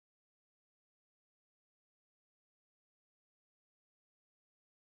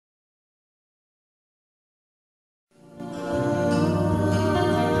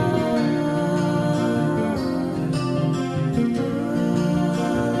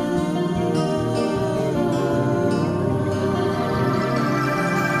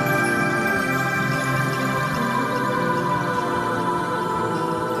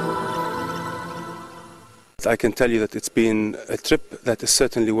I can tell you that it's been a trip that is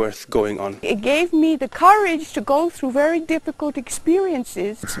certainly worth going on. It gave me the courage to go through very difficult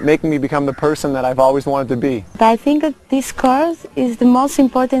experiences. It's making me become the person that I've always wanted to be. I think that this course is the most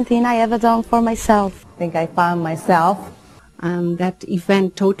important thing I ever done for myself. I think I found myself. That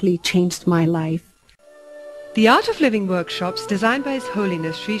event totally changed my life. The Art of Living workshops designed by His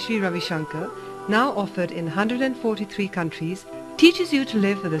Holiness Sri Sri Ravi Shankar, now offered in 143 countries, teaches you to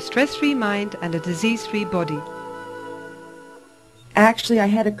live with a stress-free mind and a disease-free body. Actually, I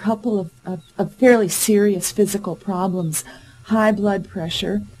had a couple of fairly serious physical problems, high blood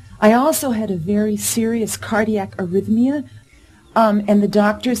pressure. I also had a very serious cardiac arrhythmia, and the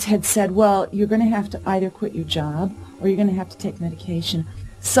doctors had said, well, you're going to have to either quit your job or you're going to have to take medication.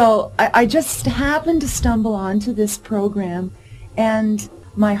 So I just happened to stumble onto this program, and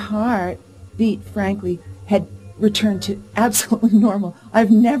my heart beat, frankly, had returned to absolutely normal. I've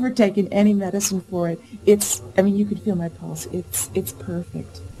never taken any medicine for it. I mean, you could feel my pulse. It's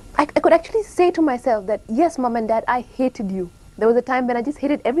perfect. I could actually say to myself that, yes, Mom and Dad, I hated you. There was a time when I just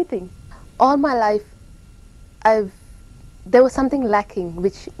hated everything. All my life, there was something lacking,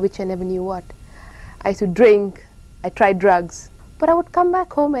 which I never knew what. I used to drink, I tried drugs, but I would come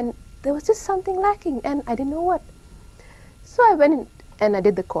back home and there was just something lacking and I didn't know what. So I went in and I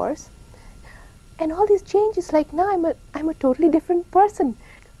did the course. And all these changes, like now I'm a totally different person.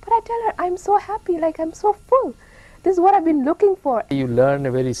 But I tell her, I'm so happy, like I'm so full. This is what I've been looking for. You learn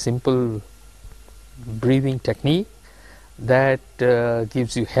a very simple breathing technique that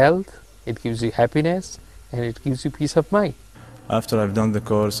gives you health, it gives you happiness, and it gives you peace of mind. After I've done the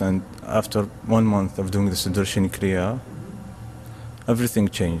course and after 1 month of doing the Sudarshan Kriya, everything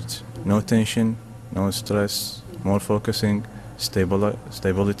changed. No tension, no stress, more focusing,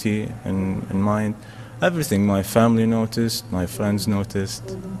 stability in mind. Everything my family noticed, my friends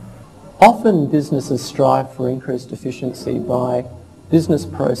noticed. Often businesses strive for increased efficiency by business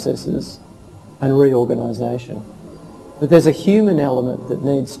processes and reorganisation. But there's a human element that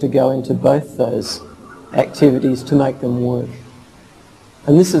needs to go into both those activities to make them work.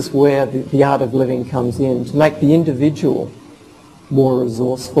 And this is where the art of living comes in, to make the individual more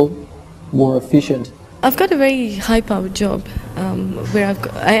resourceful, more efficient. I've got a very high-powered job where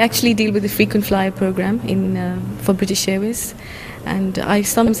I actually deal with the frequent flyer program for British Airways, and I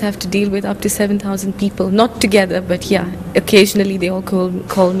sometimes have to deal with up to 7,000 people, not together, but yeah, occasionally they all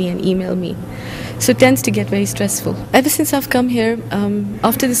call me and email me. So it tends to get very stressful. Ever since I've come here,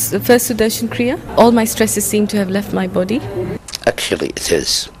 after this first Sudarshan Kriya, all my stresses seem to have left my body. Actually, it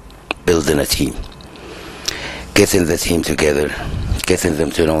is building a team, getting the team together, getting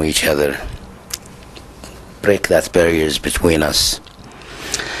them to know each other, break that barriers between us.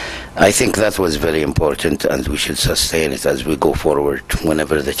 I think that was very important and we should sustain it as we go forward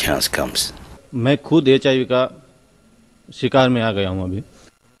whenever the chance comes.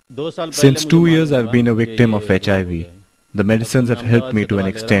 Since 2 years I've been a victim of HIV. The medicines have helped me to an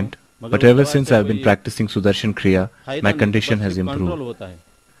extent, but ever since I've been practicing Sudarshan Kriya, my condition has improved.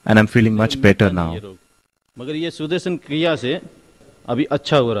 And I'm feeling much better now.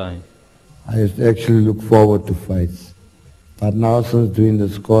 I used to actually look forward to fights. But now since doing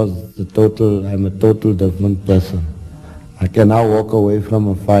this course, I'm a total different person. I can now walk away from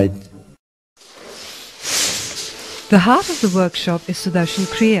a fight. The heart of the workshop is Sudarshan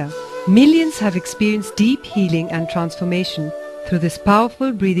Kriya. Millions have experienced deep healing and transformation through this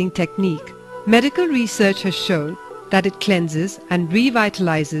powerful breathing technique. Medical research has shown that it cleanses and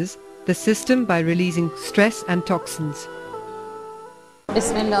revitalizes the system by releasing stress and toxins. I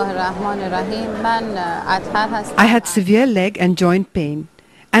had severe leg and joint pain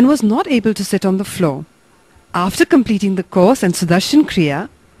and was not able to sit on the floor. After completing the course and Sudarshan Kriya,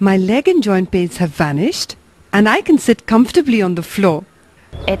 my leg and joint pains have vanished and I can sit comfortably on the floor.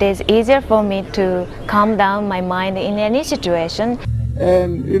 It is easier for me to calm down my mind in any situation.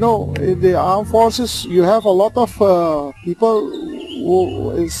 And you know, in the armed forces, you have a lot of people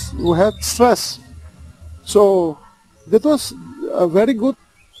who had stress. So that was a very good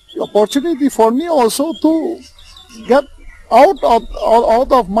opportunity for me also to get out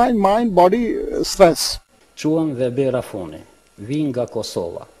of my mind-body stress.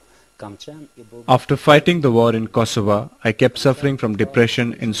 After fighting the war in Kosovo, I kept suffering from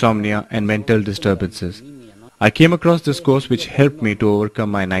depression, insomnia and mental disturbances. I came across this course which helped me to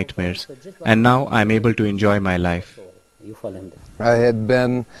overcome my nightmares, and now I am able to enjoy my life. I had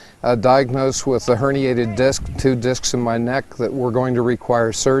been diagnosed with a herniated disc, 2 discs in my neck that were going to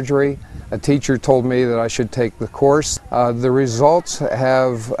require surgery. A teacher told me that I should take the course. The results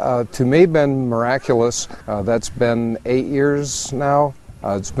have, to me, been miraculous. That's been 8 years now.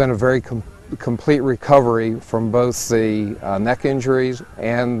 It's been a very complete recovery from both the neck injuries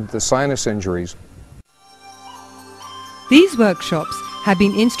and the sinus injuries. These workshops have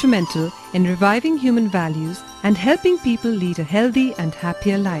been instrumental in reviving human values and helping people lead a healthy and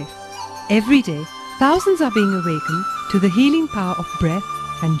happier life. Every day, thousands are being awakened to the healing power of breath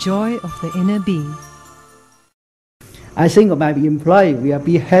and joy of the inner being. I think my employee will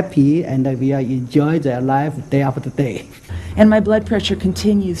be happy and will enjoy their life day after day. And my blood pressure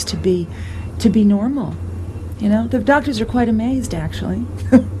continues to be normal. You know, the doctors are quite amazed, actually.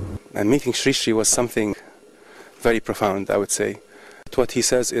 And meeting Sri was something very profound, I would say. What he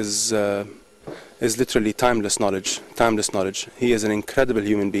says is literally timeless knowledge. Timeless knowledge. He is an incredible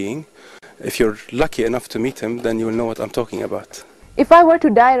human being. If you're lucky enough to meet him, then you will know what I'm talking about. If I were to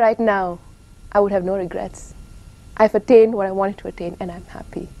die right now, I would have no regrets. I've attained what I wanted to attain, and I'm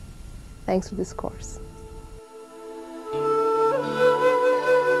happy, thanks to this course.